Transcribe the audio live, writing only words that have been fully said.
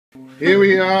Here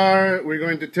we are. We're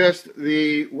going to test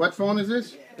the, what phone is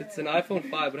this? It's an iPhone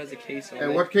 5, but it has a case on it.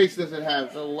 And what case does it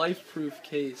have? The life-proof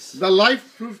case. The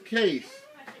life-proof case.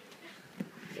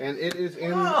 And it is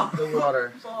in the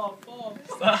water.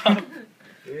 Stop.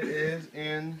 It is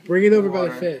in Bring it over the by the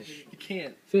water. fish. You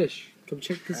can't. Fish, come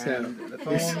check this out. And the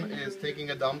phone is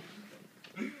taking a dump.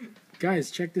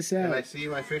 Guys, check this And I out. see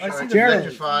my fish I are see the Gerald.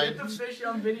 electrified. Get the fish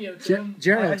on video, Ge Tim.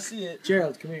 Gerald, I see it.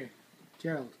 Gerald, come here.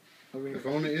 Gerald, over The here.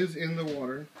 phone is in the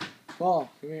water. Paul,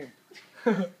 come here.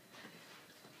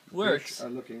 Works. Fish are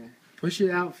looking. Push it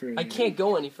out further. I can't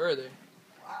go any further.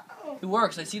 It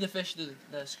works. I see the fish through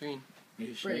the screen. Are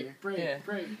you sure? Break, Yeah.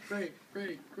 break.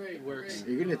 It works.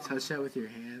 Are you gonna touch that with your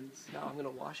hands? No, I'm gonna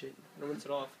wash it. I'm gonna rinse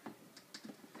it off.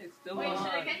 It's still Wait, should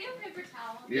I on. get you a paper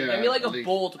towel? Yeah. Give me like at a least.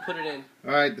 bowl to put it in.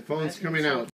 Alright, the phone's coming out.